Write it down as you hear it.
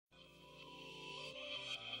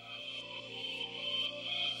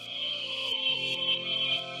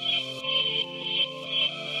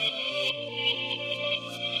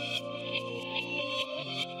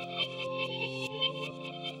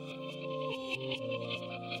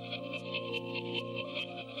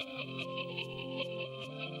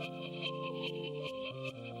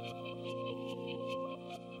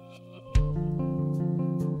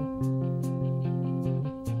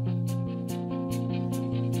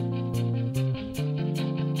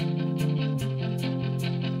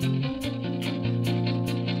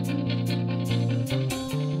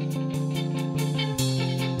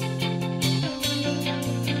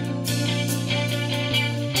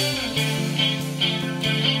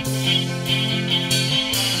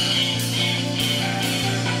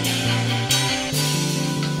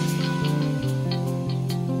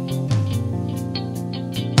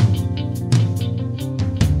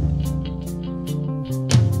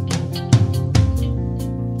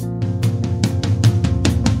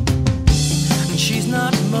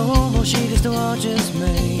just watches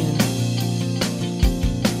me, and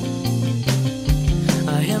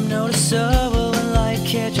I am noticeable when light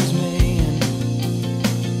catches me, and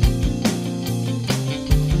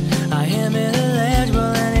I am illegible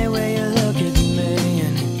any way you look at me,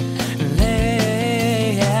 and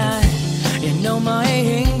you know my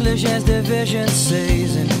English has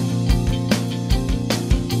deficiencies, and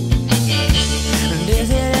is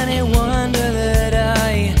it any wonder that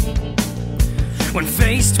I, when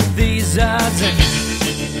faced with these odds,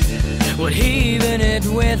 would even it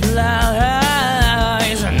with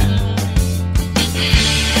lies? And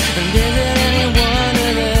is it any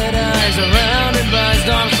wonder that I, surrounded by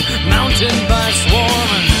storms, mounted by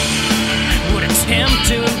swarm, would attempt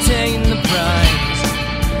to obtain the prize?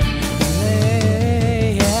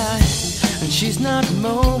 And she's not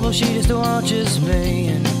mobile, she just watches me,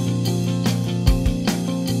 and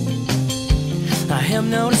I am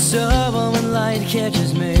noticeable when light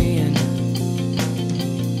catches me, and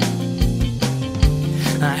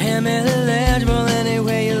I am illegible any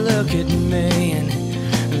way you look at me, and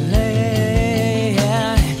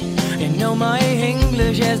you know my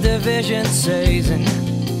English has deficiencies, and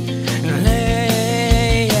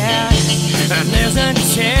there's a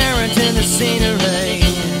terror to the scenery,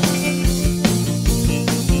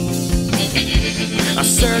 a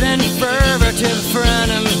certain fervor to the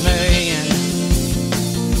front of me,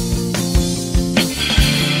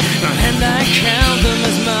 and I count